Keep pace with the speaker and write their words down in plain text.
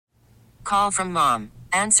call from mom.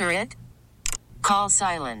 Answer it. Call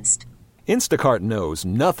silenced. Instacart knows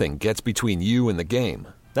nothing gets between you and the game.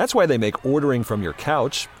 That's why they make ordering from your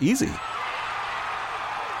couch easy.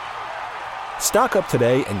 Stock up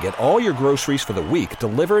today and get all your groceries for the week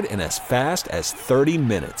delivered in as fast as 30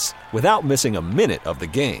 minutes without missing a minute of the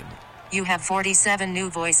game. You have 47 new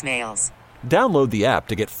voicemails. Download the app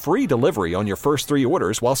to get free delivery on your first 3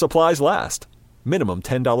 orders while supplies last. Minimum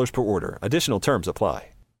 $10 per order. Additional terms apply.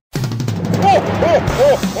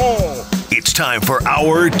 It's time for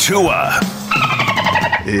our Tua.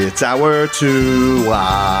 It's our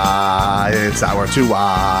Tua. It's our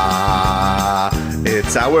Tua.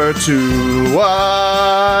 It's our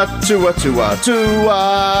Tua. Tua, Tua, Tua.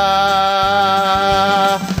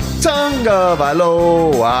 Tonga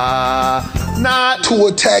Vailoa. Not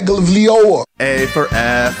Tua Tagovailoa. A for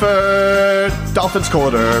effort. Dolphins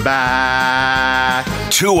quarterback.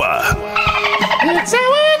 Tua. It's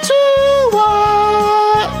our Tua.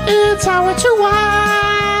 It's our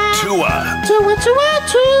Tua. Tua. Tua, Tua,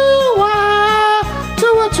 Tua.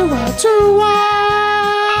 Tua, Tua, Tua.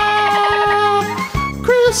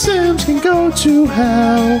 Chris Sims can go to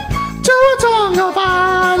hell. Tua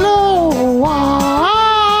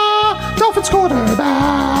Tagovailoa. Dolphins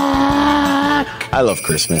quarterback. I love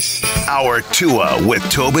Christmas. Our Tua with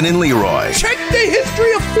Tobin and Leroy. Check the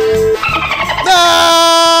history of food.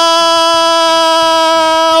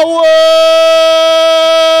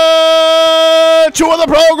 Tua the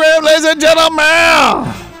program, ladies and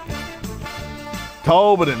gentlemen.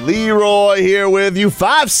 Tobin and Leroy here with you.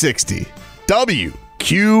 560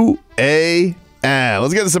 WQAM.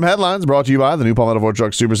 Let's get to some headlines brought to you by the new Palmetto Ford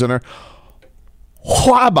Truck Super Center.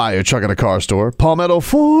 Why buy a truck at a car store? Palmetto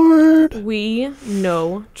Ford. We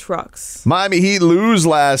know trucks. Miami Heat lose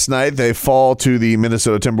last night. They fall to the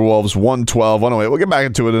Minnesota Timberwolves 112-108. We'll get back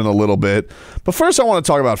into it in a little bit. But first I want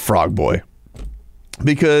to talk about Frog Boy.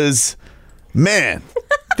 Because, man,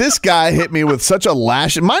 this guy hit me with such a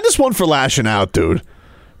lash. -1 for lashing out, dude.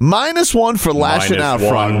 -1 for lashing out,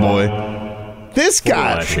 Frog Boy. This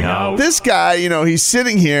guy, you know, he's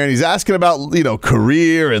sitting here and he's asking about, you know,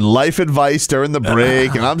 career and life advice during the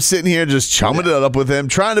break, and I'm sitting here just chumming it up with him,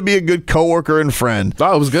 trying to be a good coworker and friend.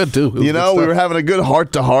 Oh, it was good, too. You know, we were having a good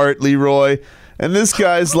heart-to-heart, Leroy, and this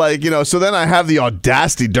guy's like, you know, so then I have the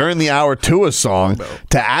audacity during the Hour Tua song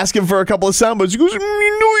to ask him for a couple of sound bites. He goes, you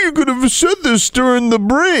know, you could have said this during the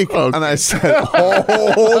break. Okay. And I said,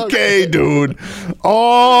 oh, okay, dude.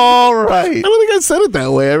 All right. I don't think I said it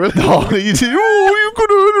that way. I really you did. Oh, you could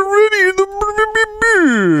have it ready in the...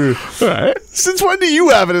 All right. Since when do you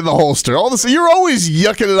have it in the holster? All of a sudden, you're always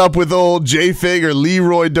yucking it up with old J-Fig or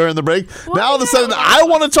Leroy during the break. Now all of a sudden, I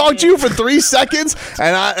want to talk to you for 3 seconds,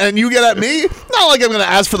 and you get at me? Not like I'm going to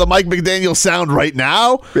ask for the Mike McDaniel sound right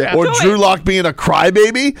now, or Drew Lock being a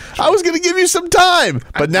crybaby. I was going to give you some time,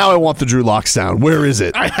 but now I want the Drew Lock sound. Where is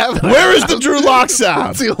it? I have it. Where is the Drew Lock sound?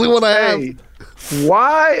 That's the only one I have. Hey,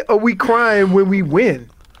 why are we crying when we win?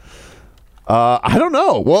 I don't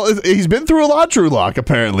know. Well, he's been through a lot, Drew Lock,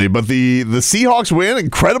 apparently. But the Seahawks win.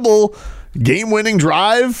 Incredible game-winning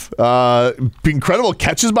drive. Incredible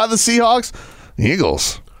catches by the Seahawks. The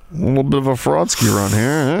Eagles. A little bit of a fraudski run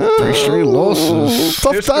here. 3 straight losses.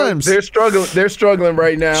 Tough times. They're struggling. They're struggling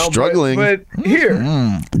right now. Struggling. But here.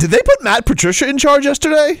 Did they put Matt Patricia in charge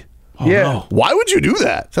yesterday? Oh, Yeah. no. Why would you do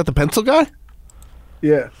that? Is that the pencil guy?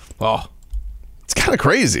 Yeah. Oh. It's kind of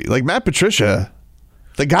crazy. Like Matt Patricia,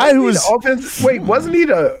 the guy who was... Wait, wasn't he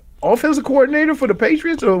the offensive coordinator for the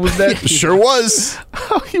Patriots, or was that... Sure was.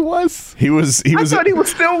 Oh, he was. He was. I thought he was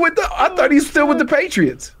still with the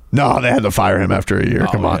Patriots. No, they had to fire him after a year.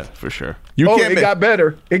 Come on. Yeah, for sure. Can't It got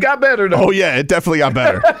better. It got better, though. Oh, yeah, it definitely got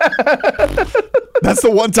better. That's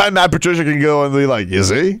the one time Matt Patricia can go and be like, you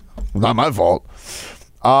see? Not my fault.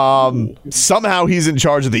 Somehow he's in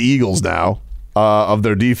charge of the Eagles now, of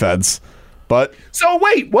their defense. But So,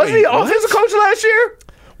 wasn't he offensive coach last year?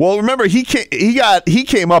 well, remember, he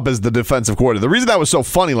came up as the defensive coordinator. The reason that was so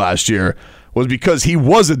funny last year was because he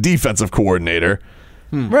was a defensive coordinator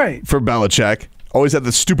Right. for Belichick. Always had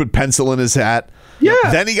the stupid pencil in his hat. Yeah.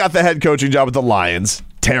 Then he got the head coaching job with the Lions.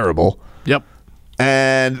 Terrible. Yep.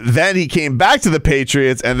 And then he came back to the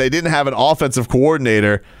Patriots, and they didn't have an offensive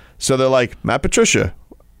coordinator. So they're like, Matt Patricia,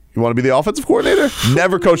 you want to be the offensive coordinator?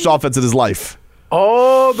 Never coached offense in his life.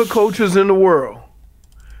 All the coaches in the world,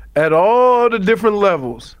 at all the different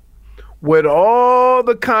levels, with all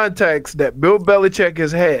the contacts that Bill Belichick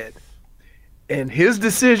has had, and his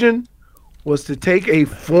decision was to take a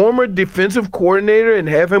former defensive coordinator and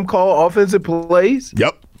have him call offensive plays.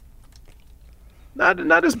 Yep.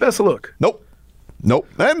 Not his best look. Nope. Nope.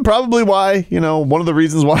 And probably why, one of the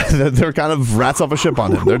reasons why they're kind of rats off a ship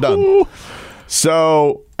on him. They're done.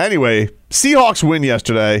 So, anyway, Seahawks win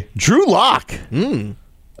yesterday. Drew Lock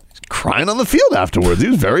crying on the field afterwards. He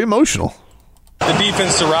was very emotional. The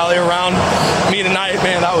defense to rally around me tonight,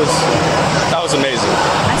 man, that was amazing.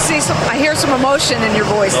 I hear some emotion in your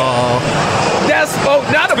voice. Now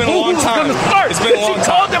the boo-boo's going to start. It's been a long time. She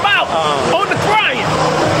called him out on the crying.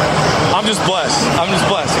 I'm just blessed.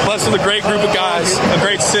 Blessed with a great group of guys, a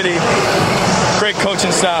great city, great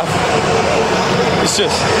coaching staff.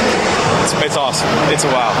 It's awesome. It's a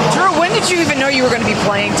wow. Drew, when did you even know you were going to be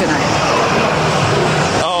playing tonight?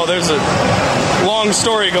 Oh, there's a long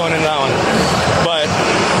story going into that one. But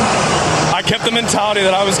I kept the mentality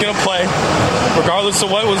that I was going to play, regardless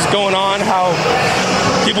of what was going on, how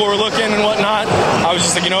people were looking and whatnot. I was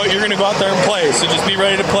just like, you're going to go out there and play, so just be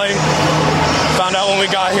ready to play. Found out when we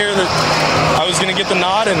got here that I was going to get the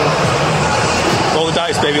nod and roll the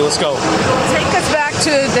dice, baby. Let's go. Take us back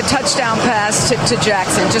to the touchdown pass to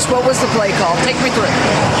Jackson. Just what was the play call? Take me through it.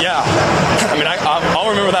 Yeah. I mean, I'll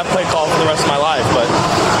remember that play call for the rest of my life, but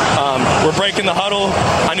we're breaking the huddle.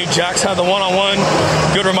 I knew Jax had the one-on-one.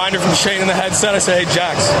 Good reminder from Shane in the headset. I said, hey,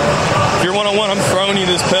 Jax, if you're one-on-one, I'm throwing you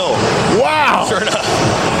this pill. Wow. Sure enough.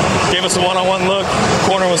 Gave us a one-on-one look.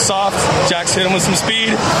 Corner was soft. Jax hit him with some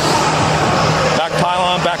speed. Back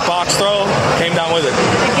pylon, back box throw. Came down with it.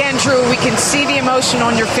 Again, Drew, we can see the emotion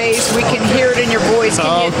on your face. We can hear it in your voice.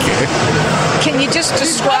 Can you just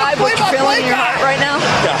describe what you're feeling in your heart right now?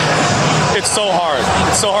 Yeah. It's so hard.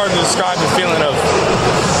 It's so hard to describe the feeling of,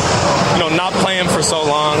 not playing for so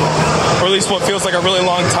long, or at least what feels like a really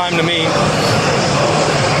long time to me.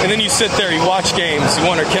 And then you sit there, you watch games, you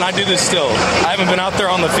wonder, can I do this still? I haven't been out there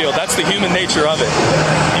on the field. That's the human nature of it.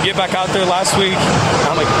 You get back out there last week,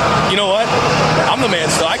 I'm like, you know what? I'm the man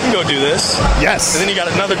still. I can go do this. Yes. And then you got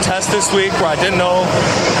another test this week where I didn't know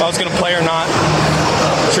if I was going to play or not.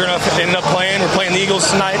 Sure enough, I ended up playing. We're playing the Eagles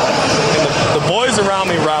tonight. And the boys around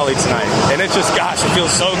me rallied tonight. And it just, gosh, it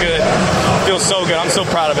feels so good. It feels so good. I'm so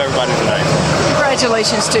proud of everybody tonight.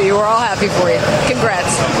 Congratulations to you. We're all happy for you.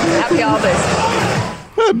 Congrats. Happy holidays.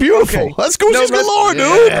 Beautiful. Okay. That's Goosey's galore,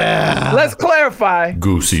 dude. Yeah. Let's clarify.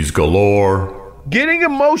 Goosey's galore. Getting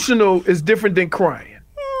emotional is different than crying.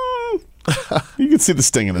 You can see the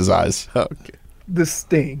sting in his eyes. Okay. The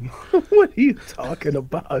sting. What are you talking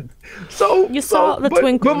about? So You saw the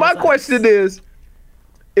twinkle. But my in his question eyes.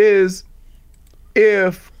 is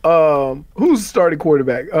if who's the starting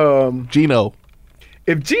quarterback? Geno.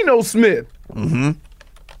 If Geno Smith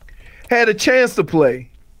had a chance to play,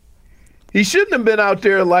 he shouldn't have been out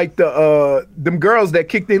there like them girls that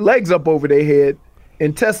kick their legs up over their head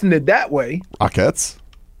and testing it that way. Rockettes?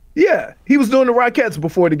 Yeah, he was doing the Rockettes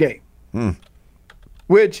before the game,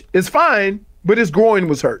 which is fine, but his groin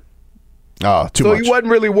was hurt. Oh, too So much. he wasn't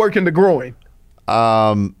really working the groin.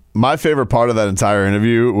 My favorite part of that entire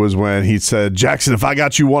interview was when he said, Jackson, if I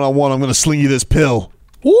got you one-on-one, I'm going to sling you this pill.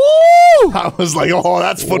 Woo! I was like, oh,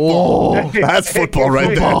 that's football. That's football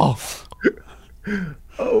right there.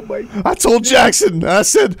 Oh, my God. I told Jackson, I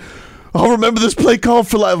said, I'll remember this play call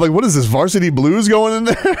for like what is this, Varsity Blues going in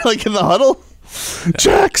there, like in the huddle?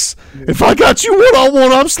 Jax, if I got you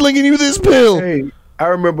one-on-one, I'm slinging you this pill. Hey, I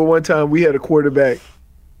remember one time we had a quarterback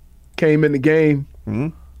came in the game,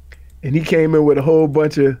 and he came in with a whole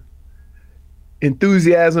bunch of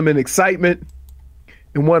enthusiasm and excitement,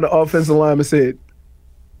 and one of the offensive linemen said,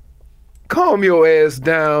 calm your ass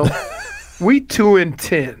down. We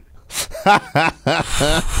 2-10.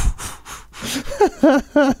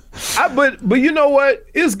 But you know what?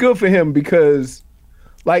 It's good for him because,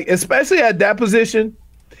 like, especially at that position,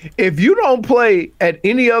 if you don't play at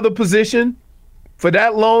any other position for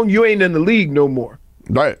that long, you ain't in the league no more.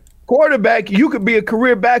 Right. Quarterback, you could be a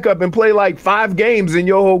career backup and play like 5 games in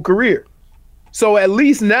your whole career. So at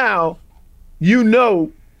least now, you know,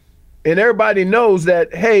 and everybody knows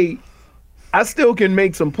that, hey, I still can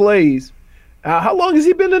make some plays. How long has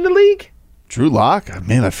he been in the league? Drew Lock?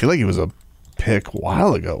 Man, I feel like he was a pick a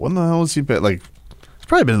while ago. When the hell was he picked? Like, he's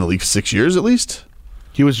probably been in the league 6 years at least.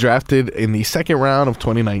 He was drafted in the second round of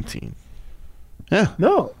 2019. Yeah.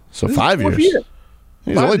 No. So This is 5 the fourth years. year.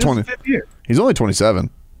 He's only This is 20. the 5th year. He's only 27.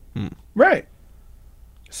 Right.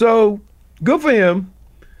 So good for him.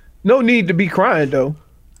 No need to be crying though.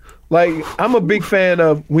 Like, I'm a big fan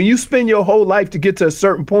of when you spend your whole life to get to a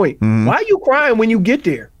certain point. Why are you crying when you get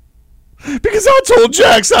there? Because I told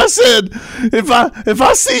Jax, I said, if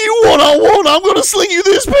I see you one-on-one, I'm going to sling you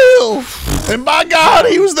this pill. And by God,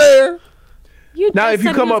 he was there. Now, just if you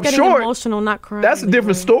said come he was up getting short, emotional, not crying. that's a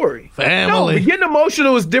different story. Family. No, but getting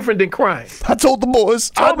emotional is different than crying. I told the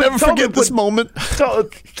boys, I'll never forget this moment.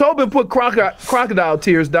 Tobin put crocodile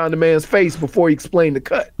tears down the man's face before he explained the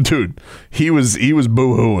cut. Dude, he was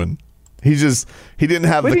boo-hooing. He didn't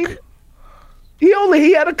have But the...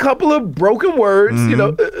 he had a couple of broken words,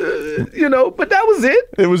 Mm-hmm. but that was it.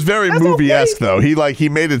 It was very movie-esque, though. He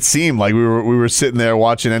made it seem like we were sitting there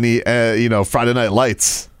watching any Friday Night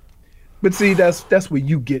Lights. But see, that's what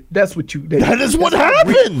you get. That's what you. That is what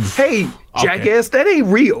happens. Hey, jackass, that ain't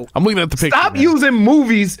real. I'm looking at the picture. Stop using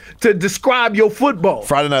movies to describe your football.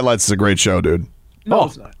 Friday Night Lights is a great show, dude. No,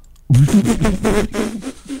 it's not.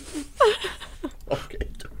 Okay.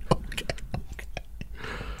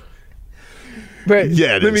 But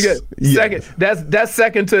Yeah, it let me is. get second. That's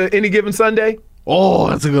second to Any Given Sunday. Oh,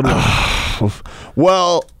 that's a good one.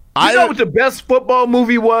 Well, You know what the best football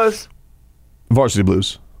movie was? Varsity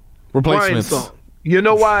Blues. Ryan Replacements. Song. You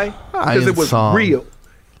know why? Because it was Song. real.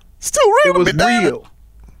 Still real. It was real.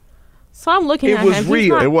 So I'm looking It at was him.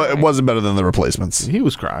 real. He's It not, wasn't better than the Replacements. He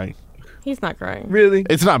was crying. he's not crying. Really?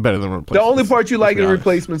 It's not better than Replacements. The only part you like in Let's be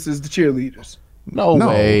Replacements is the cheerleaders. No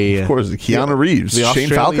way. Of course, Keanu Reeves, The Shane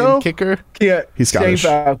Australian Falco. kicker. Yeah, He's Shane Scottish.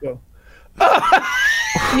 Falco.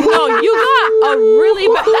 No, you got a really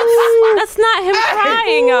bad. That's not him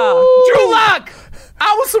crying. Drew Lock,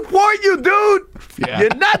 I will support you, dude. Yeah.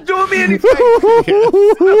 You're not doing me anything.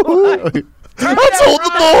 I told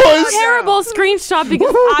the boys. Terrible screenshot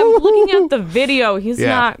because I'm looking at the video. He's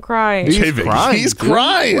not crying. He's crying. He's dude.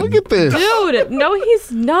 crying. Look at this. Dude, no,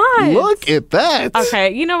 he's not. Look at that.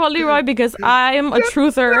 Okay, you know what, Leroy? Because I'm a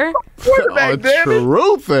truther. Quarterback, Oh, damn it.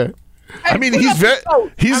 truth. I mean, Put he's up very. the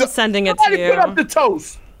toast. He's I'm sending it to Somebody put up you. the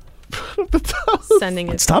toast. Sending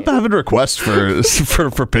it. Stop to you. having requests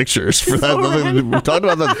for pictures for that. We talked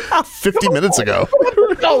about that 50 minutes ago.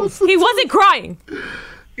 Toast. He wasn't crying.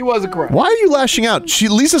 He wasn't crying. Why are you lashing out?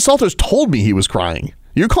 Lisa Salters told me he was crying.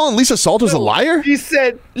 You're calling Lisa Salters a liar? She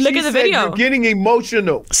said, Look at the video. You're getting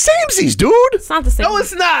emotional. Samesies, dude. It's not the same. No,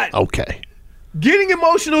 it's not. Okay. Getting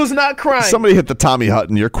emotional is not crying. Somebody hit the Tommy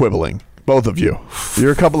Hutton. You're quibbling. Both of you.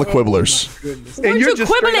 You're a couple of quibblers. Weren't you just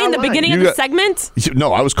quibbling straight in the out lying. beginning You of the got- segment?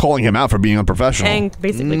 No, I was calling him out for being unprofessional. And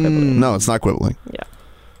basically quibbling. No, it's not quibbling. Yeah.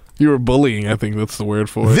 You were bullying. I think that's the word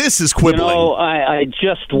for it. This is quibbling. I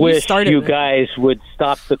just wish started you it. guys would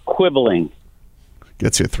stop the quibbling.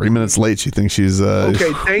 Gets here 3 minutes late. She thinks she's.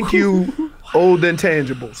 Okay, thank you, old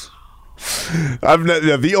intangibles.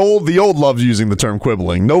 The old loves using the term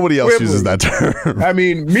quibbling. Nobody else uses that term. I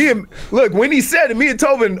mean, look, when he said it, me and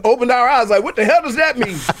Tobin opened our eyes like, what the hell does that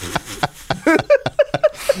mean?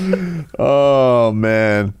 Oh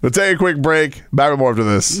man. We'll take a quick break. Back with more after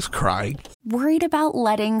this. He's crying. Worried about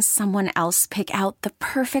letting someone else pick out the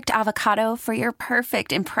perfect avocado for your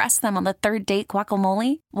perfect impress them on the third date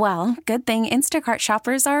guacamole? Well, good thing Instacart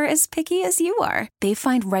shoppers are as picky as you are. They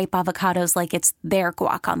find ripe avocados like it's their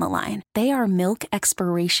guac on the line. They are milk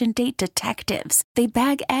expiration date detectives. They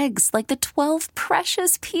bag eggs like the 12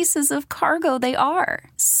 precious pieces of cargo they are.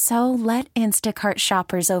 So let Instacart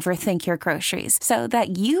shoppers overthink your groceries so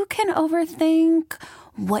that you can overthink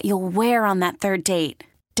what you'll wear on that third date.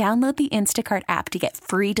 Download the Instacart app to get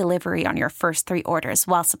free delivery on your first 3 orders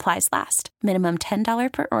while supplies last. Minimum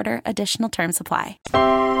 $10 per order. Additional terms apply.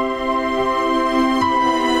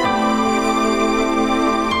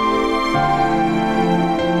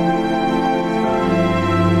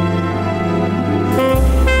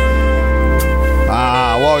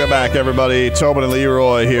 Welcome back, everybody. Tobin and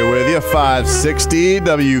Leroy here with you. 560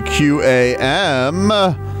 WQAM.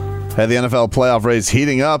 Had the NFL playoff race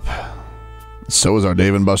heating up. So is our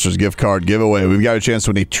Dave & Buster's gift card giveaway. We've got a chance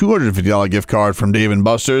to win a $250 gift card from Dave &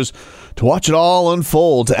 Buster's to watch it all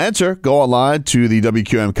unfold. To enter, go online to the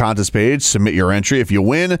WQM contest page, submit your entry. If you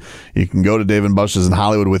win, you can go to Dave & Buster's in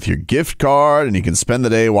Hollywood with your gift card, and you can spend the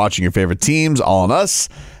day watching your favorite teams, all on us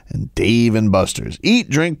and Dave & Buster's. Eat,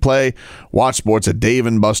 drink, play, watch sports at Dave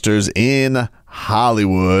 & Buster's in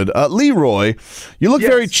Hollywood. Leroy, you look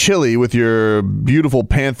very chilly with your beautiful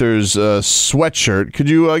Panthers sweatshirt. Could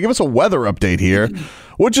you give us a weather update here,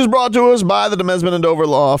 which is brought to us by the Demesman and Dover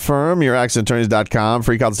Law Firm, youraccidentattorneys.com.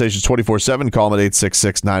 Free consultations 24/7. Call them at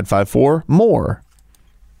 866-954-MORE.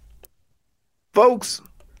 Folks,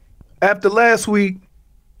 after last week,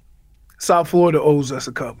 South Florida owes us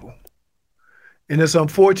a couple. And it's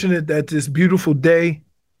unfortunate that this beautiful day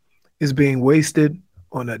is being wasted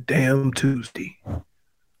on a damn Tuesday.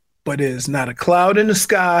 But it is not a cloud in the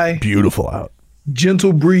sky. Beautiful out.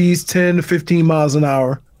 Gentle breeze, 10 to 15 miles an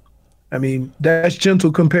hour. I mean, that's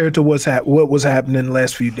gentle compared to what was happening the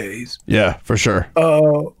last few days. Yeah, for sure.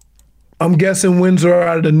 I'm guessing winds are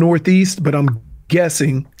out of the northeast, but I'm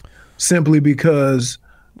guessing simply because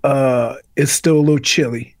it's still a little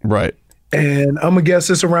chilly. Right. And I'm going to guess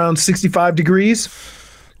it's around 65 degrees.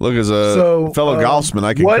 Look, as a fellow golfsman,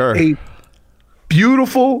 I concur. What a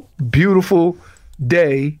beautiful, beautiful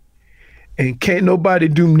day. And can't nobody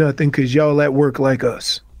do nothing because y'all at work like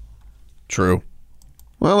us. True.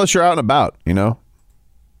 Well, unless you're out and about, you know.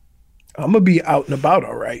 I'm going to be out and about,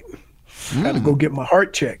 all right. Got to go get my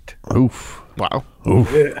heart checked. Oof. Wow.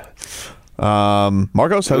 Oof. Yeah.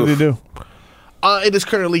 Marcos, how did you do? It is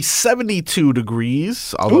currently 72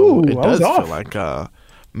 degrees, although it does feel like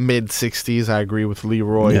mid-60s. I agree with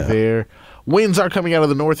Leroy there. Winds are coming out of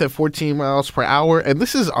the north at 14 miles per hour, and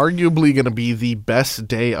this is arguably going to be the best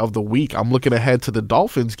day of the week. I'm looking ahead to the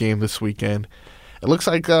Dolphins game this weekend. It looks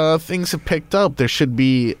like things have picked up. There should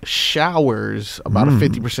be showers, about a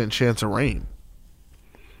 50% chance of rain.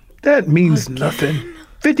 That means nothing.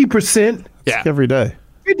 50%? Yeah. Every day.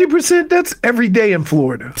 50%? That's every day in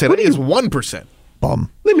Florida. Today is 1%.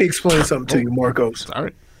 Bum. Let me explain something to you, Marcos. All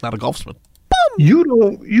right. Not a golfsman.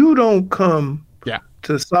 You don't come Yeah.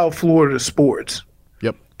 to South Florida sports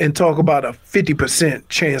Yep. and talk about a 50%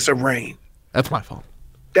 chance of rain. That's my fault.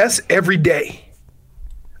 That's every day.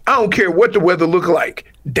 I don't care what the weather look like.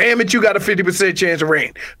 Damn it, you got a 50% chance of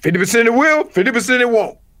rain. 50% it will, 50% it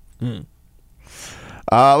won't.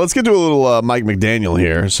 Let's get to a little Mike McDaniel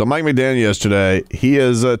here. So Mike McDaniel yesterday, he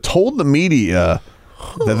has told the media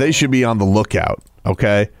that they should be on the lookout,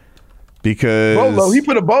 okay? Because Bolo, he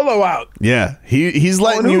put a bolo out. yeah, he's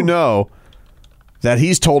letting you know that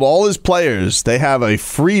he's told all his players they have a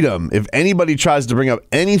freedom if anybody tries to bring up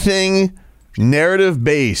anything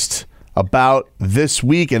narrative-based about this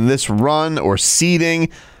week and this run or seeding.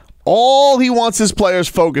 All he wants his players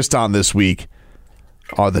focused on this week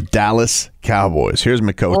are the Dallas Cowboys. Here's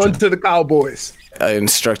McCoach. On to the Cowboys. I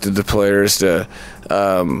instructed the players to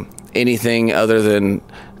anything other than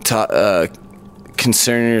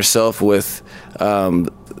concern yourself with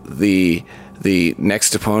the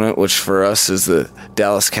next opponent, which for us is the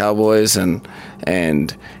Dallas Cowboys, and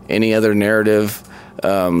any other narrative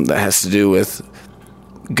that has to do with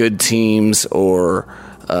good teams or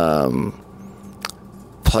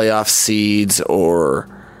playoff seeds or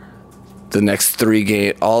the next 3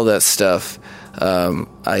 games, all that stuff.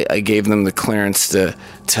 I gave them the clearance to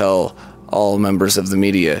tell all members of the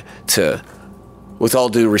media to, with all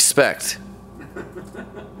due respect,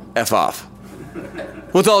 F off.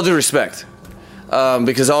 With all due respect.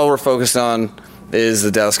 Because all we're focused on is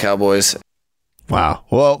the Dallas Cowboys. Wow.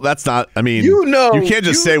 Well, that's not, I mean, you can't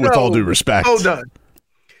just say with all due respect. Hold on.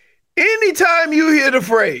 Anytime you hear the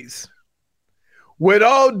phrase, with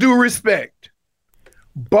all due respect,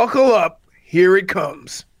 buckle up, here it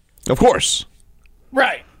comes. Of course.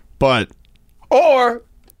 Right. But. Or,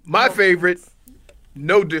 my favorite,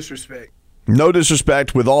 no disrespect. No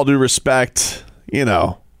disrespect, with all due respect, you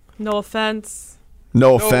know. No offense.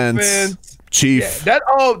 No offense. Chief. Yeah,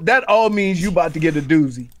 that all means you about to get a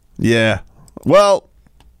doozy. Yeah. Well,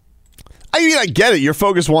 I mean, I get it. Your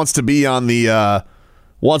focus wants to be on the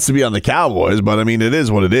Cowboys, but I mean, it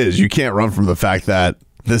is what it is. You can't run from the fact that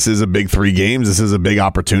this is a big 3 games. This is a big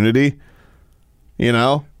opportunity. You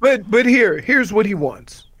know? But here's what he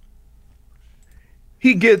wants.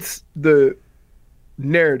 He gets the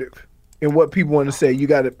narrative and what people want to say. You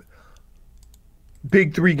got a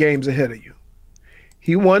big 3 games ahead of you.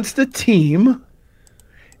 He wants the team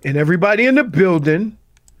and everybody in the building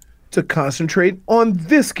to concentrate on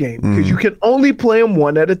this game because you can only play them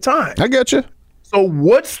one at a time. I get you. So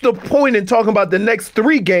what's the point in talking about the next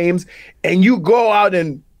 3 games and you go out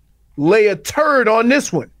and lay a turd on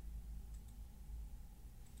this one?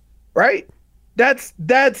 Right? That's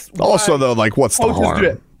also though, like, what's the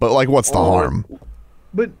harm? But like, what's the harm?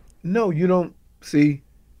 But no, you don't see.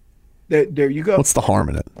 There you go. What's the harm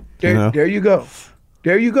in it? There you go.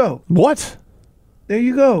 There you go. What? There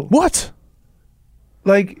you go. What?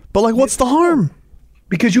 But what's the harm?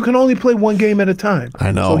 Because you can only play 1 game at a time.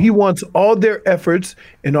 I know. So he wants all their efforts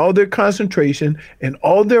and all their concentration and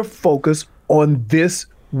all their focus on this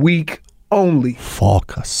week only.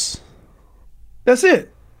 Focus. That's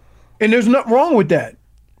it. And there's nothing wrong with that.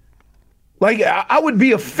 Like, I would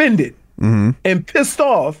be offended and pissed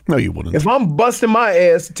off. No, you wouldn't. If I'm busting my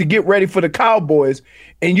ass to get ready for the Cowboys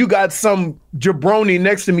and you got some jabroni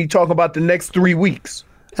next to me talking about the next 3 weeks.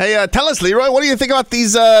 Hey, tell us, Leroy, what do you think about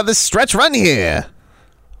these this stretch run here?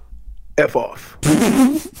 F off.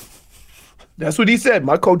 That's what he said.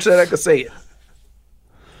 My coach said I could say it.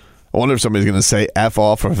 I wonder if somebody's going to say F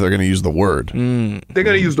off or if they're going to use the word. They're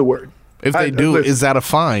going to use the word. If they do, listen. Is that a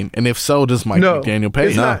fine? And if so, does Mike McDaniel pay?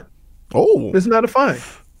 It's not. Oh. It's not a fine.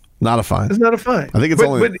 Not a fine. It's not a fine. I think it's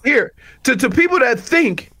only. But here, to people that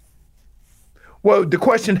think, well, the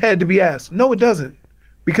question had to be asked. No, it doesn't,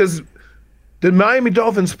 because the Miami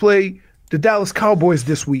Dolphins play the Dallas Cowboys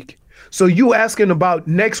this week. So you asking about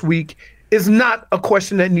next week is not a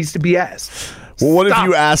question that needs to be asked. Well, what if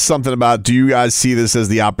you ask something about, do you guys see this as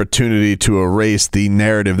the opportunity to erase the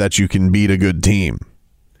narrative that you can beat a good team?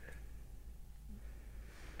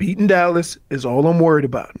 Beating Dallas is all I'm worried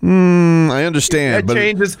about. I understand.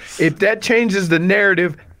 If that changes the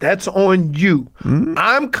narrative, that's on you.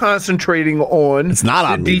 I'm concentrating on it's not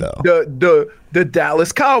on me, though. The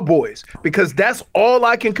Dallas Cowboys, because that's all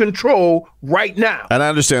I can control right now. And I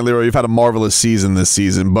understand, Leroy, you've had a marvelous season this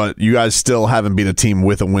season, but you guys still haven't beat a team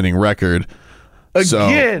with a winning record.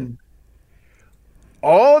 Again,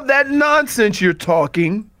 all that nonsense you're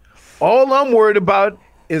talking, all I'm worried about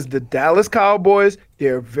is the Dallas Cowboys.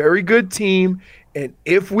 They're a very good team, and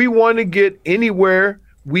if we want to get anywhere,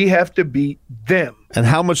 we have to beat them. And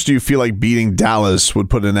how much do you feel like beating Dallas would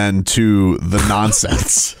put an end to the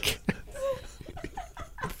nonsense?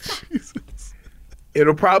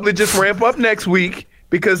 It'll probably just ramp up next week,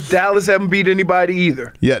 because Dallas haven't beat anybody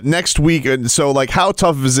either. Yeah, next week. And so, like, how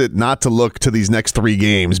tough is it not to look to these next 3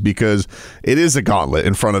 games? Because it is a gauntlet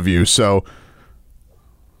in front of you. So,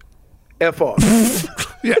 F off.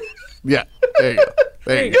 Yeah. There you go.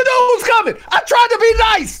 You know who's coming. I tried to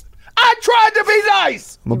be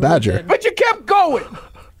nice. I'm a Badger. But you kept going.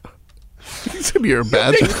 You said you're a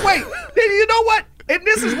Badger. Wait, you know what? And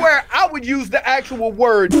this is where I would use the actual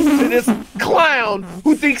word to this clown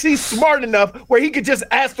who thinks he's smart enough where he could just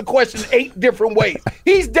ask the question 8 different ways.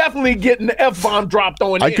 He's definitely getting the F-bomb dropped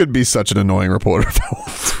on him. I could be such an annoying reporter.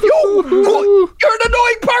 You're an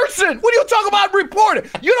annoying person. What are you talking about, reporter?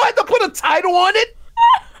 You don't have to put a title on it.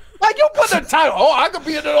 Like, you put a title. Oh, I could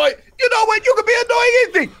be annoying. You know what? You could be annoying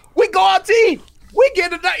anything. We go out to eat. We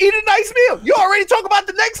eat a nice meal. You already talk about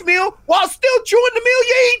the next meal while still chewing the meal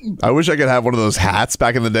you're eating. I wish I could have one of those hats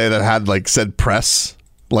back in the day that had, like, said press,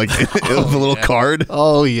 like, the little card.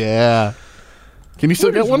 Oh, yeah. Can you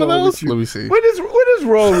still get one of those? Let me see. What is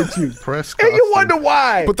wrong with you? Press and you wonder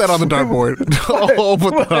why. Put that on the dartboard.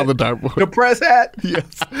 Put that on the dartboard. The press hat? Yes.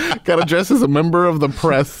 Got to dress as a member of the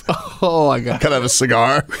press. Oh, I got. Gotta have a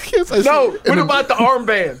cigar. Yes, what about the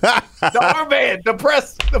armband? The armband. The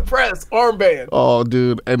press armband. Oh,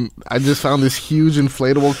 dude. And I just found this huge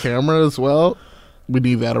inflatable camera as well. We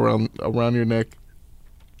need that around your neck.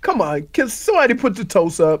 Come on. Can somebody put the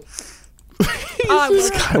toast up? This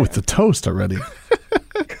guy with the toast already.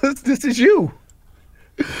 Because this is you.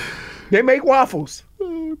 They make waffles.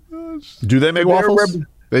 Oh, gosh. Do they make waffles?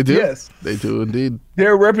 They do? Yes. They do indeed.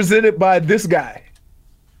 They're represented by this guy,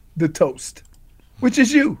 the toast, which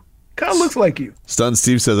is you. Kind of looks like you. Stun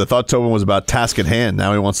Steve says, I thought Tobin was about task at hand.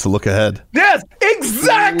 Now he wants to look ahead. Yes,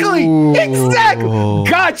 exactly. Ooh. Exactly.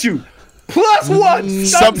 Got you.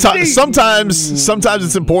 +1. Sometimes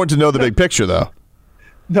it's important to know the big picture, though.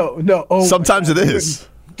 No. Oh, sometimes it is.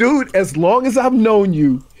 Dude, as long as I've known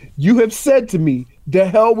you, you have said to me, the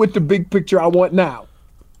hell with the big picture, I want now.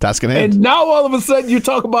 Task in hand. And now all of a sudden you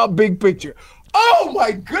talk about big picture. Oh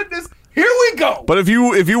my goodness, here we go. But if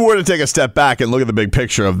you were to take a step back and look at the big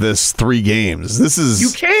picture of this 3 games, this is...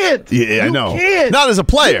 You can't. Yeah, I know. Can't. Not as a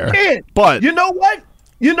player. You can't. But... You know what?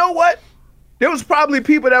 There was probably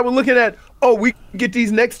people that were looking at, oh, we get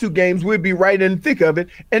these next 2 games, we'd be right in the thick of it,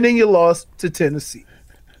 and then you lost to Tennessee.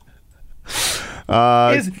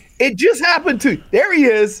 It just happened to. There he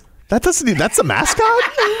is. That's a mascot?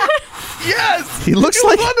 Yes. He looks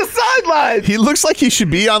like on the sideline. He looks like he should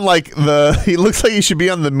be on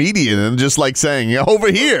the median and just like saying,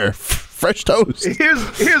 over here, fresh toast.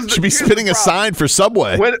 Should be spinning a sign for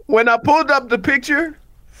Subway. When I pulled up the picture,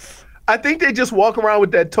 I think they just walk around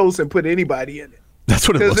with that toast and put anybody in it. That's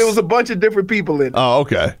what it was. Because there was a bunch of different people in it. Oh,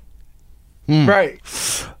 okay. Right.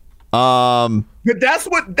 But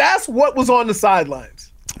that's what was on the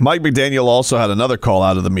sidelines. Mike McDaniel also had another call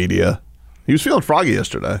out of the media. He was feeling froggy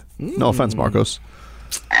yesterday. No offense, Marcos.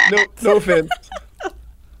 No offense.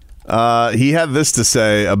 He had this to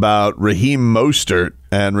say about Raheem Mostert.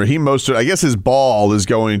 And Raheem Mostert, I guess his ball is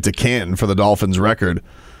going to Canton for the Dolphins record.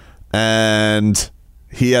 And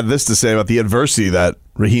he had this to say about the adversity that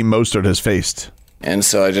Raheem Mostert has faced. And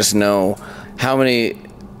so I just know how many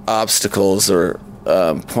obstacles or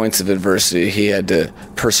points of adversity he had to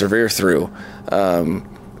persevere through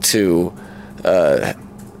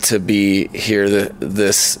to be here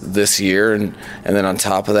this year, and then on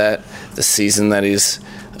top of that, the season that he's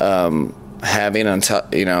having on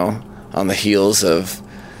top, on the heels of,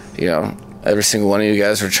 every single one of you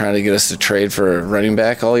guys were trying to get us to trade for a running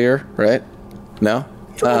back all year, right? No?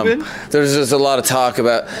 There's just a lot of talk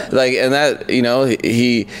about and that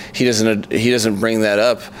he doesn't bring that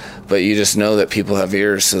up, but you just know that people have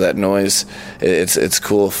ears, so that noise it's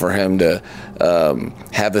cool for him to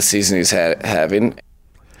have the season he's having.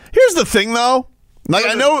 Here's the thing, though.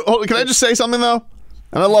 I know. Can I just say something though?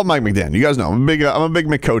 And I love Mike McDaniel. You guys know I'm a big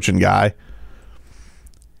McCoachin guy.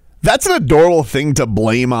 That's an adorable thing to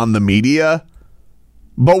blame on the media,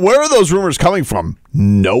 but where are those rumors coming from?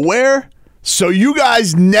 Nowhere. So you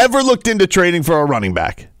guys never looked into trading for a running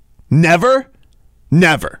back? Never?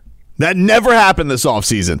 Never. That never happened this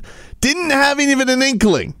offseason. Didn't have even an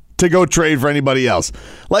inkling to go trade for anybody else.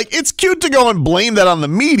 It's cute to go and blame that on the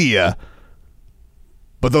media,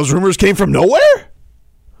 but those rumors came from nowhere?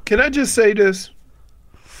 Can I just say this?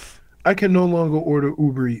 I can no longer order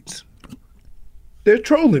Uber Eats. They're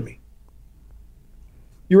trolling me.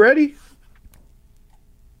 You ready?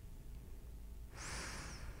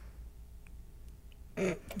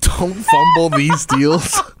 Don't fumble these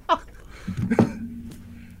deals.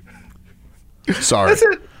 Sorry. That's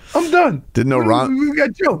it. I'm done. Didn't know We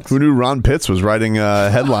got jokes. Who knew Ron Pitts was writing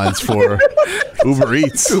headlines for Uber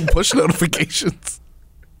Eats? Push notifications.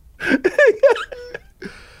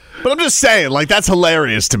 But I'm just saying, that's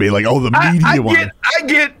hilarious to me. The media one.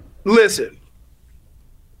 Listen.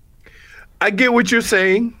 I get what you're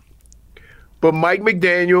saying, but Mike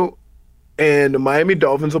McDaniel and the Miami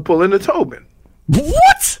Dolphins are pulling the Tobin.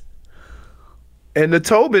 What? And the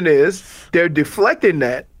Tobin is they're deflecting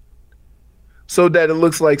that so that it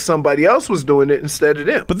looks like somebody else was doing it instead of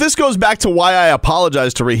them. But this goes back to why I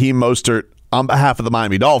apologize to Raheem Mostert on behalf of the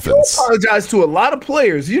Miami Dolphins. You apologize to a lot of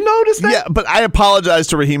players. You notice that? Yeah, but I apologize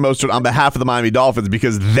to Raheem Mostert on behalf of the Miami Dolphins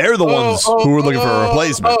because they're the ones who were looking for a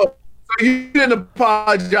replacement. So you didn't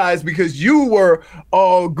apologize because you were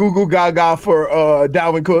all goo goo gaga for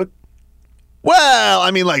Dalvin Cook?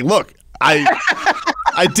 Well, look,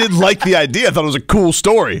 I did like the idea. I thought it was a cool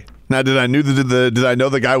story. Now, did I know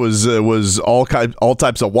the guy was all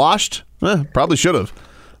types of washed? Probably should have.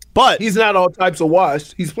 But he's not all types of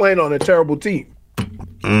washed. He's playing on a terrible team.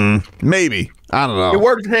 Maybe. I don't know. It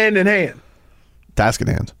works hand in hand. Task in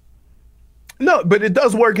hand. No, but it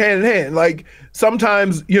does work hand in hand.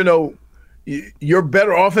 Sometimes, your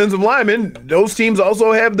better offensive linemen, those teams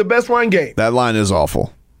also have the best run game. That line is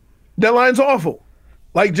awful. That line's awful.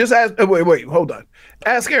 Just ask. Wait, hold on.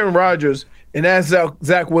 Ask Aaron Rodgers and ask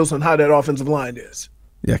Zach Wilson how that offensive line is.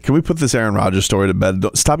 Yeah, can we put this Aaron Rodgers story to bed?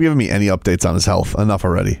 Stop giving me any updates on his health. Enough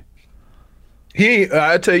already.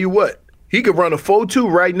 I tell you what, he could run a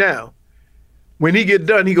 4.2 right now. When he get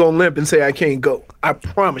done, he gonna limp and say, "I can't go." I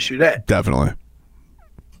promise you that. Definitely.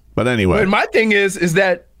 But anyway, but my thing is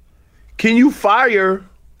that can you fire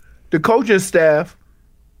the coaching staff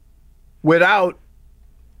without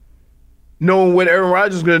knowing what Aaron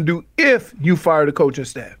Rodgers is going to do if you fire the coaching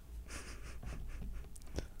staff?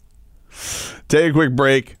 Take a quick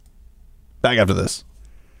break. Back after this.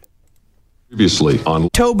 Previously on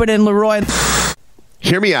Tobin and Leroy.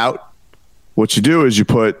 Hear me out. What you do is you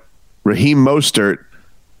put Raheem Mostert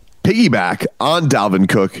piggyback on Dalvin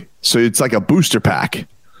Cook, so it's like a booster pack,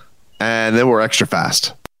 and then we're extra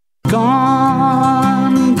fast.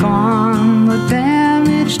 Gone, gone, the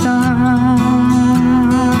damage done.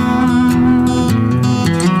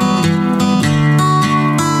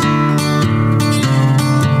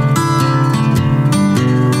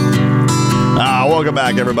 Welcome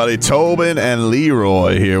back, everybody. Tobin and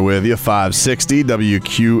Leroy here with you, 560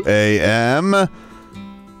 WQAM.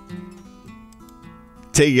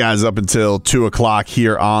 Take you guys up until 2 o'clock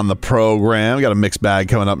here on the program. We got a mixed bag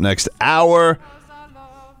coming up next hour.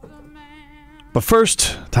 But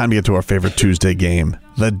first, time to get to our favorite Tuesday game.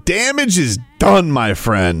 The damage is done, my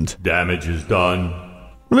friend. Damage is done.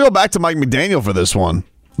 I'm going to go back to Mike McDaniel for this one.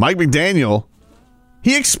 Mike McDaniel,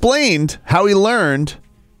 he explained how he learned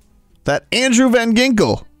that Andrew Van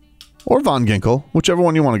Ginkel, or Von Ginkel, whichever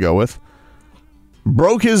one you want to go with,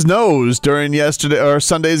 broke his nose during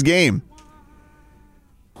Sunday's game.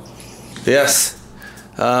 Yes.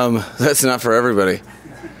 That's not for everybody.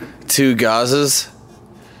 2 gauzes.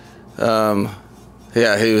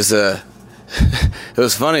 Yeah, he was, it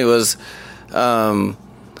was funny, with, I'm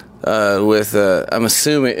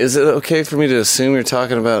assuming, is it okay for me to assume you're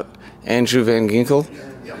talking about Andrew Van Ginkel?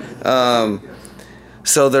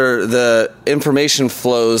 So the information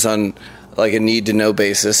flows on a need-to-know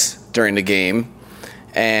basis during the game,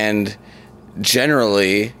 and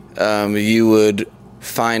generally you would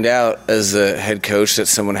find out as a head coach that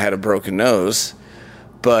someone had a broken nose,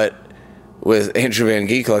 but with Andrew Van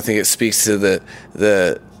Ginkel, I think it speaks to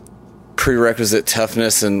the prerequisite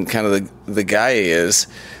toughness and kind of the guy he is,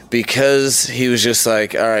 because he was just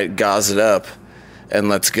like, all right, gauze it up, and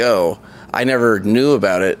let's go. I never knew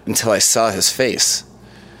about it until I saw his face.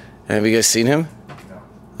 And have you guys seen him?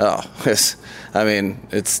 Oh, it's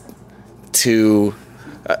too.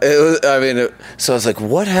 So I was like,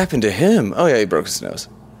 what happened to him? Oh yeah, he broke his nose.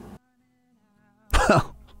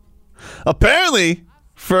 Apparently,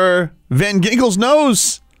 for Van Ginkel's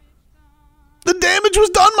nose, the damage was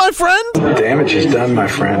done, my friend. The damage is done, my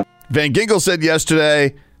friend. Van Ginkel said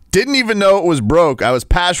yesterday, didn't even know it was broke. I was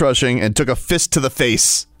pass rushing and took a fist to the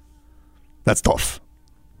face. That's tough.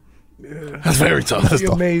 Yeah. That's very tough. That's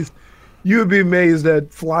tough. You would be amazed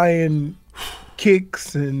at flying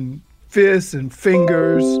kicks and fists and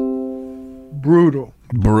fingers. Brutal.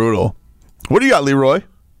 What do you got, Leroy?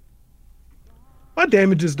 My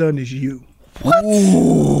damage is done is you. What?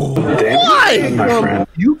 Why?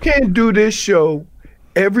 You can't do this show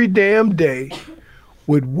every damn day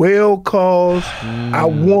with whale calls. I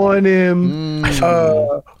want him.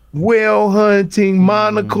 Whale hunting,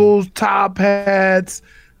 monocles, top hats,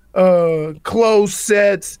 clothes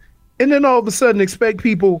sets, and then all of a sudden expect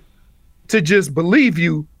people to just believe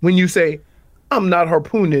you when you say, I'm not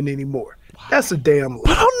harpooning anymore. That's a damn lie.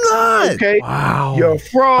 But I'm not. Okay? Wow. You're a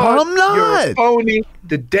fraud. I'm not. You're a phony.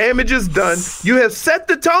 The damage is done. You have set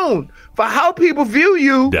the tone for how people view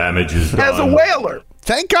you Damage is as a done. whaler.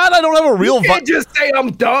 Thank God I don't have a real vice. You can't just say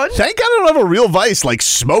I'm done. Thank God I don't have a real vice like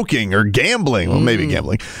smoking or gambling. Well, maybe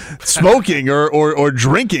gambling. Smoking or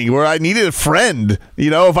drinking where I needed a friend. You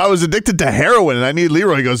know, if I was addicted to heroin and I need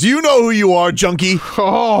Leroy, he goes, you know who you are, junkie.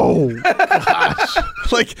 Oh, gosh.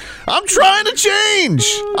 Like, I'm trying to change.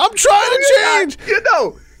 You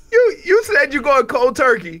know, you said you're going cold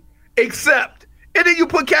turkey, except, and then you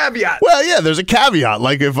put caveat. Well, yeah, there's a caveat.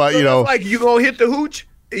 Like if I, like you going to hit the hooch?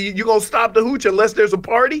 You gonna stop the hooch unless there's a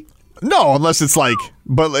party? No, unless it's like,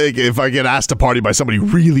 but like if I get asked to party by somebody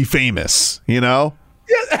really famous, Yeah.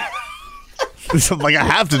 Like I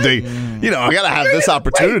have to do, I gotta have this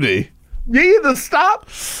opportunity. Wait, you either stop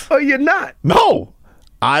or you're not. No,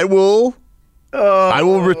 I will. I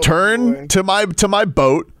will return to my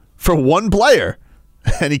boat for one player,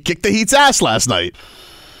 and he kicked the Heat's ass last night.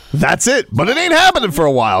 That's it. But it ain't happening for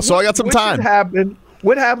a while, so I got some time.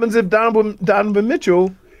 What happens if Donovan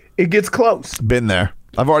Mitchell? It gets close. Been there.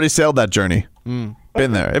 I've already sailed that journey. Been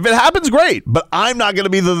there. If it happens, great. But I'm not going to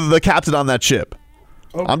be the captain on that ship.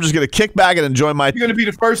 Okay. I'm just going to kick back and enjoy my. You're going to be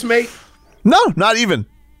the first mate? No, not even.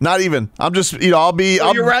 I'm just, I'll be.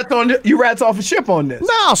 So you rats off a ship on this?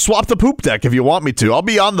 No, I'll swap the poop deck if you want me to. I'll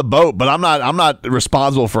be on the boat, but I'm not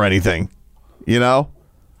responsible for anything.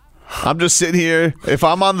 I'm just sitting here. If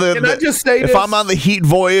I'm on I'm on the Heat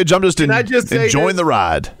voyage, I'm just enjoying the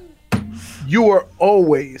ride. You are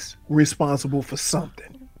always responsible for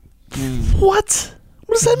something. What?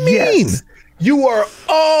 What does that mean? Yes, you are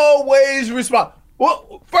always responsible.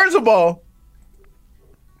 Well, first of all,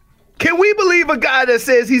 can we believe a guy that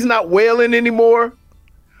says he's not whaling anymore,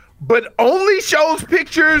 but only shows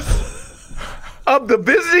pictures of the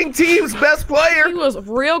visiting team's best player? He was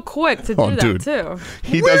real quick to do that, too.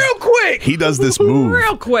 Quick. He does this move.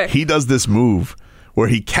 Real quick. He does this move where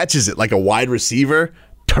he catches it like a wide receiver,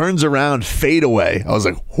 turns around, fade away. I was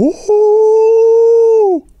like,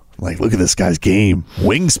 ooh. Like, look at this guy's game.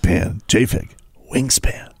 Wingspan. JFig.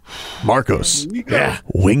 Wingspan. Marcos. Yeah.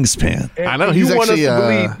 Wingspan. I know. He's actually.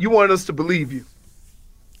 You want us to believe you.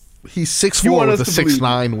 He's 6'4" with a 6'9"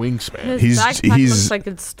 wingspan. His backpack looks like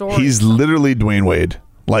it's stored. He's literally Dwayne Wade,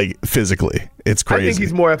 like physically. It's crazy. I think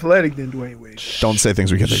he's more athletic than Dwayne Wade. Don't say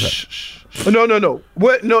things we can't think about. No.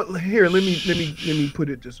 What? No. Here, let me put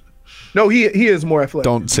it just. No, he is more athletic.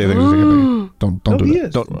 Don't say things we can't think about. Don't do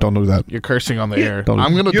that. Don't do that. You're cursing on the air.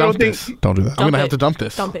 I'm gonna dump this. Don't do that. I'm gonna have to dump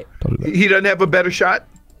this. Dump it. Don't do that. He doesn't have a better shot.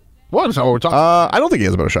 What is that? What we're talking? I don't think he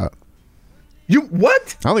has a better shot. You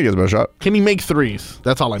what? I don't think he has a better shot. Can he make threes?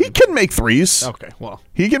 That's all I need. He can make threes. Okay, well.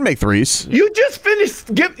 He can make threes. You just finished.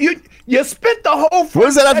 You spent the whole first What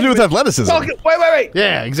does that have to do with athleticism? Wait.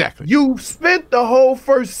 Yeah, exactly. You spent the whole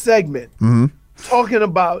first segment talking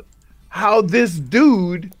about how this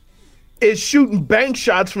dude is shooting bank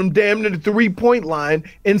shots from damn near the 3-point line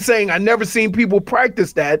and saying, I never seen people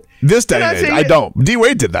practice that. This day and age, I don't.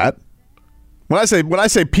 D-Wade did that. When I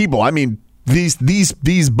say people, I mean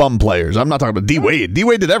these bum players. I'm not talking about D-Wade.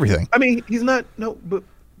 D-Wade did everything. I mean, he's not, but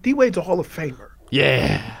D-Wade's a Hall of Famer.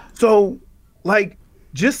 Yeah. So, like,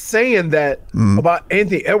 just saying that about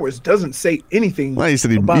Anthony Edwards doesn't say anything. Well, he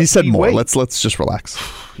said more. Let's just relax.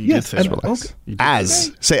 Yes, relax. Okay.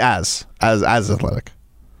 Say as athletic.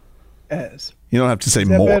 As. You don't have to say Is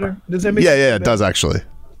that more. Better? Does that make sense? Yeah, it does actually.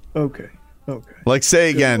 Okay. Like say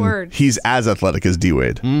again, he's as athletic as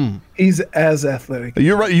D-Wade. He's as athletic.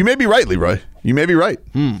 You're right. You may be right, Leroy. You may be right.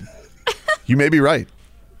 You may be right.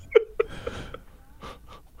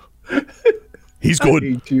 He's good. I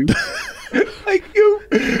hate you. Like you,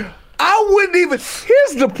 I wouldn't even.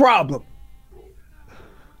 Here's the problem.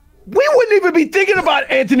 We wouldn't even be thinking about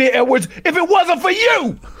Anthony Edwards if it wasn't for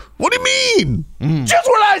you. What do you mean? Just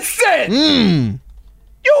what I said.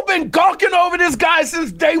 You've been gawking over this guy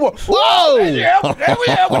since day one. Whoa!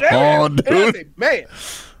 Oh, dude. Man,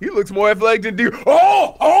 he looks more athletic than you.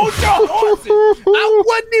 Oh, I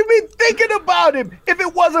wouldn't even be thinking about him if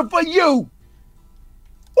it wasn't for you.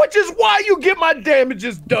 Which is why you get my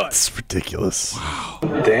damages done. It's ridiculous. Wow.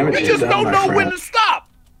 You just don't know when to stop.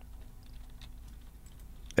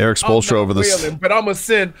 Eric Spoelstra over this. But I'm gonna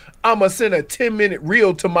send a 10-minute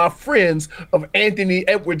reel to my friends of Anthony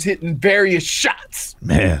Edwards hitting various shots.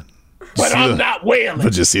 Man. But I'm not wailing.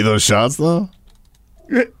 Did you see those shots though?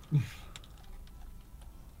 He's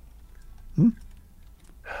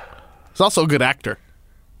also a good actor.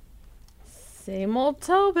 Same old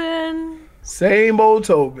Tobin. Same old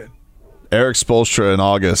Tobin. Eric Spoelstra in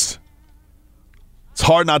August. It's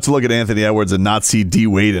hard not to look at Anthony Edwards and not see D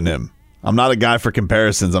Wade in him. I'm not a guy for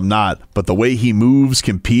comparisons. I'm not. But the way he moves,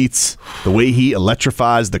 competes, the way he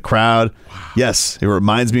electrifies the crowd, yes, it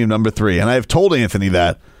reminds me of number 3. And I've told Anthony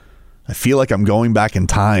that. I feel like I'm going back in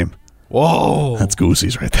time. Whoa. That's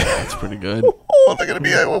Goosey's right there. That's pretty good. Oh, they're going to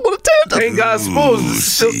be what a tandem. Thank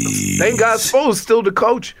God Spo's still the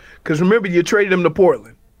coach. Because remember, you traded him to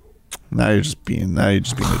Portland. Now you're just being a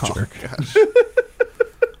jerk.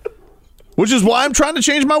 Which is why I'm trying to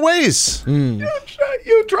change my ways. You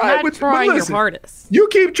try. Not trying your hardest. You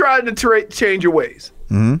keep trying to change your ways.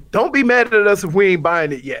 Mm-hmm. Don't be mad at us if we ain't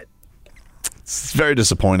buying it yet. It's very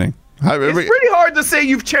disappointing. It's pretty hard to say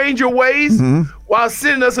you've changed your ways while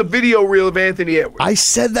sending us a video reel of Anthony Edwards. I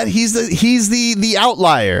said that he's the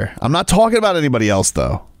outlier. I'm not talking about anybody else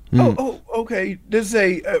though. Oh, okay. This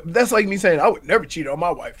is that's like me saying I would never cheat on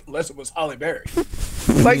my wife unless it was Holly Berry.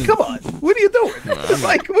 Like, come on, what are you doing?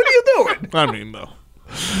 Like, what are you doing? I mean, though,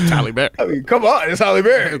 it's Halle Berry. I mean, come on, it's Holly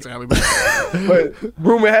Berry. It's Halle Berry. But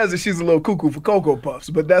rumor has it she's a little cuckoo for Cocoa Puffs,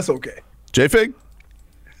 but that's okay. J-Fig?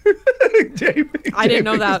 I didn't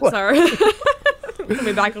know that. Sorry. Put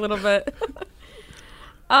me back a little bit.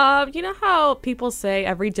 You know how people say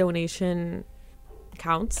every donation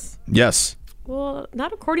counts? Yes. Well,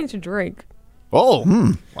 not according to Drake. Oh,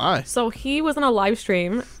 why? So he was on a live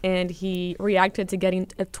stream and he reacted to getting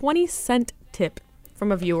a 20-cent tip from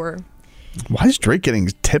a viewer. Why is Drake getting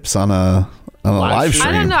tips on a live stream?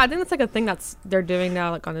 I don't know. I think it's like a thing they're doing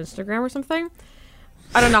now, like on Instagram or something.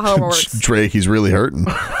 I don't know how it works. Drake, he's really hurting.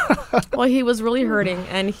 Well, he was really hurting,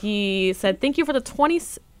 and he said, "Thank you for the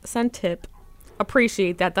 20-cent tip.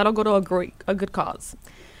 Appreciate that. That'll go to a good cause."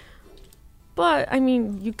 But, I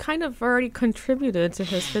mean, you kind of already contributed to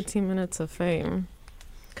his 15 minutes of fame.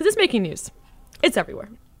 Because it's making news. It's everywhere.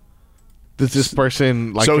 Does this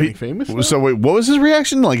person getting famous? So wait, what was his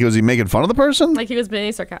reaction? Like, was he making fun of the person? Like, he was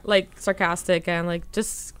being sarcastic and, like,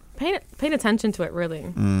 just paying attention to it,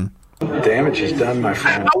 really. Damage is done, my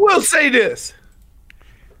friend. I will say this.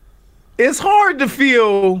 It's hard to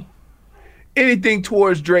feel anything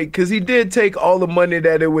towards Drake because he did take all the money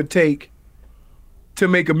that it would take to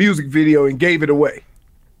make a music video and gave it away.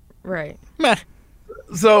 Right. Meh.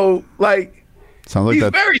 So, like, sounds like he's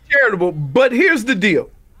very charitable, but here's the deal.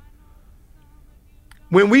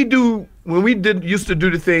 When we used to do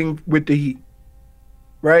the thing with the Heat,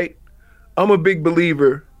 right? I'm a big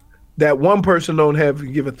believer that one person don't have to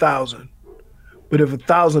give 1,000, but if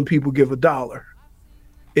 1,000 people give $1,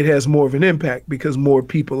 it has more of an impact because more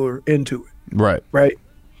people are into it. Right. Right?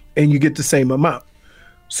 And you get the same amount.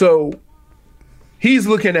 So he's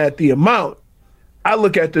looking at the amount. I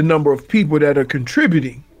look at the number of people that are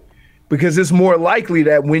contributing because it's more likely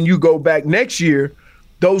that when you go back next year,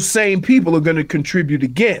 those same people are going to contribute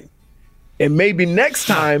again. And maybe next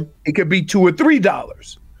time it could be $2 or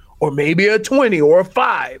 $3 or maybe a 20 or a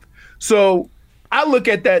 5. So I look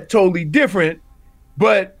at that totally different,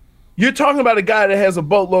 but you're talking about a guy that has a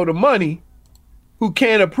boatload of money who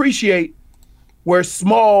can't appreciate where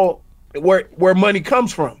money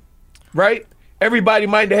comes from, right? Everybody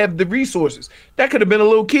might have the resources. That could have been a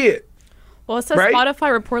little kid. Well, it says right?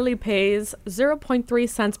 Spotify reportedly pays 0.3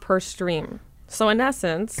 cents per stream. So in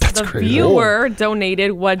essence, the crazy. viewer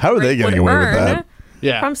donated what How are they Drake getting would away with earn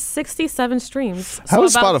that? from 67 streams. How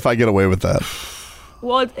does Spotify get away with that?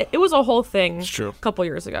 Well, it was a whole thing It's true. a couple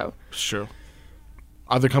years ago. It's true.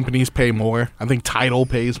 Other companies pay more. I think Tidal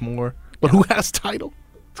pays more. But who has Tidal?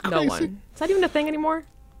 It's crazy. No one. Is that even a thing anymore?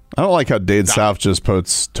 I don't like how Dade South just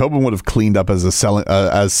puts Tobin would have cleaned up Tobin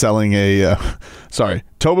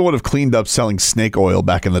would have cleaned up selling snake oil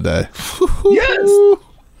back in the day. Yes.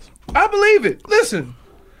 I believe it. Listen,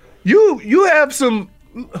 you have some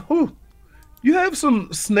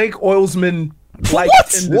snake oilsman. Like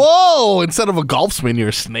What? Whoa! Instead of a golfsman, you're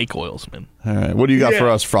a snake oilsman. All right. What do you got for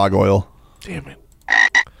us, frog oil? Damn it.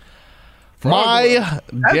 My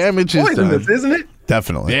damage is poisonous, done. isn't it?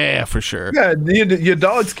 Definitely. Yeah, for sure. Yeah, your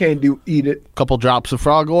dogs can't eat it. Couple drops of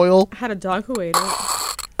frog oil. I had a dog who ate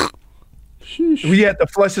it. We had to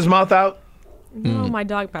flush his mouth out. No, my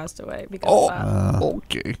dog passed away because of that.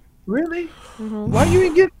 Okay. Really? Mhm. Why you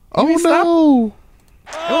didn't get? Oh no!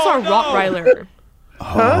 It was our Rottweiler.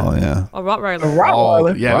 Oh yeah. A Rottweiler. A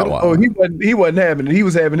Rottweiler? Oh, yeah. Oh, he wasn't having it. He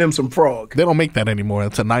was having him some frog. They don't make that anymore.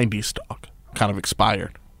 It's a 90s dog. Kind of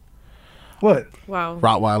expired. What? Wow.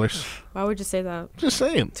 Rottweilers. Why would you say that? Just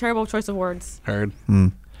saying. Terrible choice of words. Heard.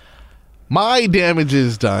 My damage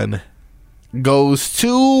is done. Goes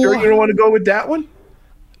to. Sure you don't want to go with that one?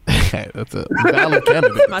 That's a valid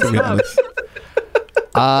candidate. To be honest.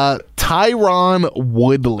 Tyron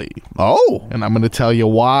Woodley. Oh. And I'm going to tell you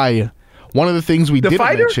why. One of the things we didn't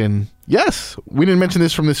mention. Yes, we didn't mention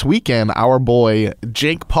this from this weekend. Our boy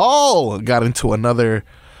Jake Paul got into another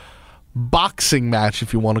boxing match,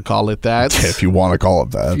 if you want to call it that. If you want to call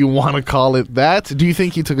it that. If you want to call it that. Do you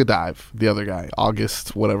think he took a dive? The other guy,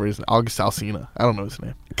 August Alsina. I don't know his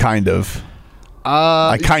name. Kind of.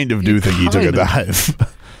 I kind of do think he took a dive.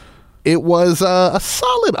 It was a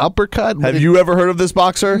solid uppercut. Have you ever heard of this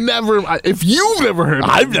boxer? Never. If you've never heard of him.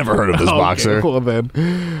 I've never heard of this boxer. Well, then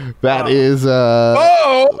that is.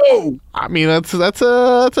 I mean, that's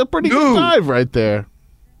a pretty good dive right there.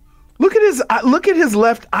 Look at his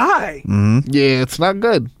left eye. Yeah, it's not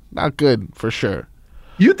good. Not good for sure.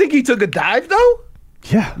 You think he took a dive though?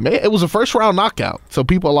 Yeah, it was a first round knockout, so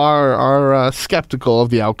people are skeptical of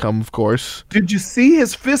the outcome, of course. Did you see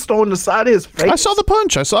his fist on the side of his face? I saw the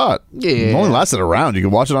punch. I saw it. Yeah, it only lasted a round. You can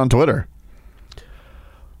watch it on Twitter.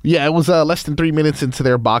 Yeah, it was less than 3 minutes into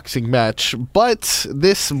their boxing match, but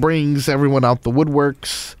this brings everyone out the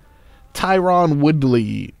woodworks. Tyron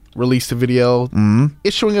Woodley released a video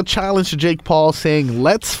issuing a challenge to Jake Paul saying,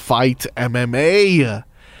 "Let's fight MMA."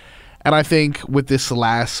 And I think with this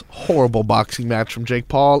last horrible boxing match from Jake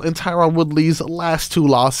Paul and Tyron Woodley's last two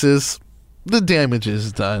losses, the damage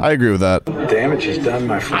is done. I agree with that. Damage is done,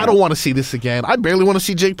 my friend. I don't want to see this again. I barely want to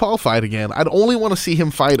see Jake Paul fight again. I'd only want to see him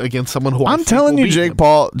fight against someone who I'm telling you, Jake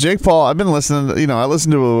Paul, I've been listening, I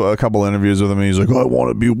listened to a couple interviews with him, and he's like, I want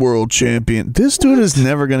to be world champion. This dude is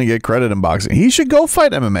never going to get credit in boxing. He should go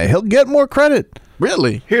fight MMA. He'll get more credit.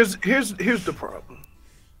 Really? Here's the problem.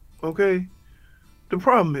 Okay? The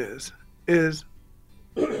problem is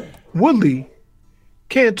Woodley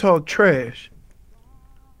can't talk trash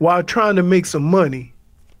while trying to make some money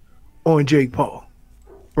on Jake Paul,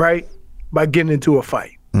 right? By getting into a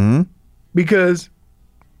fight. Because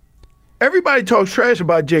everybody talks trash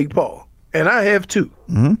about Jake Paul, and I have too.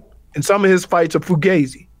 And some of his fights are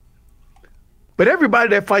fugazi. But everybody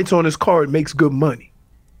that fights on his card makes good money.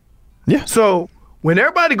 Yeah. So when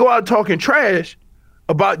everybody go out talking trash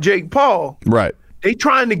about Jake Paul, right, they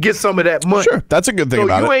trying to get some of that money. Sure, that's a good thing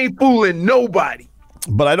about it. So you ain't fooling nobody.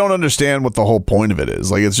 But I don't understand what the whole point of it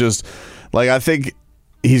is. Like, it's just, like, I think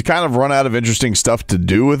he's kind of run out of interesting stuff to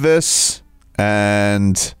do with this.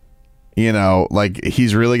 And, like,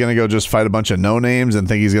 he's really going to go just fight a bunch of no-names and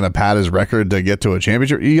think he's going to pad his record to get to a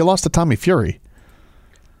championship. You lost to Tommy Fury.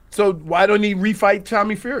 So why don't he refight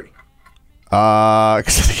Tommy Fury?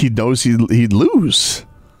 Because he knows he'd lose.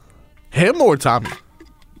 Him or Tommy?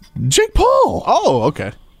 Jake Paul. Oh,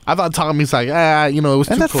 okay. I thought Tommy's like, it was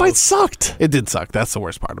too And that close. fight sucked. It did suck. That's the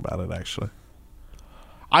worst part about it, actually.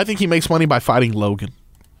 I think he makes money by fighting Logan.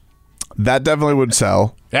 That definitely would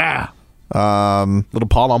sell. Yeah. Little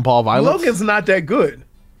Paul on Paul violence. Logan's not that good.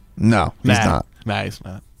 No, he's not. Nah, he's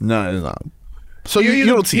not. No, he's not. So you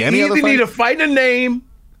don't see any other You fight? either need to fight a name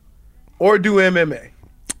or do MMA.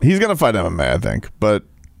 He's going to fight MMA, I think. But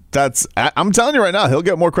I'm telling you right now, he'll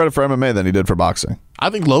get more credit for MMA than he did for boxing. I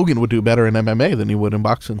think Logan would do better in MMA than he would in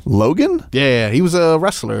boxing. Logan? Yeah, he was a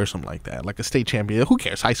wrestler or something like that, like a state champion. Who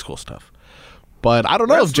cares? High school stuff. But I don't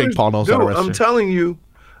know if Jake Paul knows how to wrestle. I'm telling you,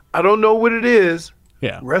 I don't know what it is.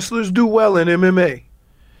 Yeah. Wrestlers do well in MMA.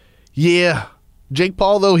 Yeah. Jake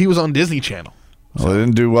Paul, though, he was on Disney Channel. Well, they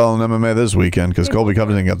didn't do well in MMA this weekend because Colby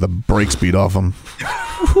Covington got the brakes beat off him.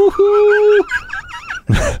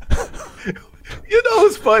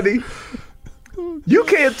 It's funny. You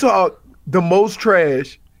can't talk the most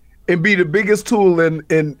trash and be the biggest tool in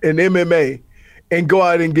MMA and go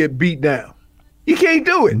out and get beat down. You can't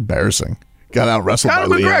do it. Embarrassing. Got out wrestled by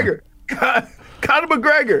Conor Liam. McGregor. Conor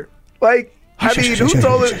McGregor. Like, I mean, who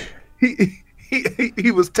told him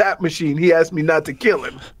he was tap machine? He asked me not to kill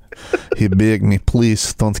him. He begged me,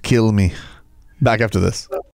 please don't kill me. Back after this.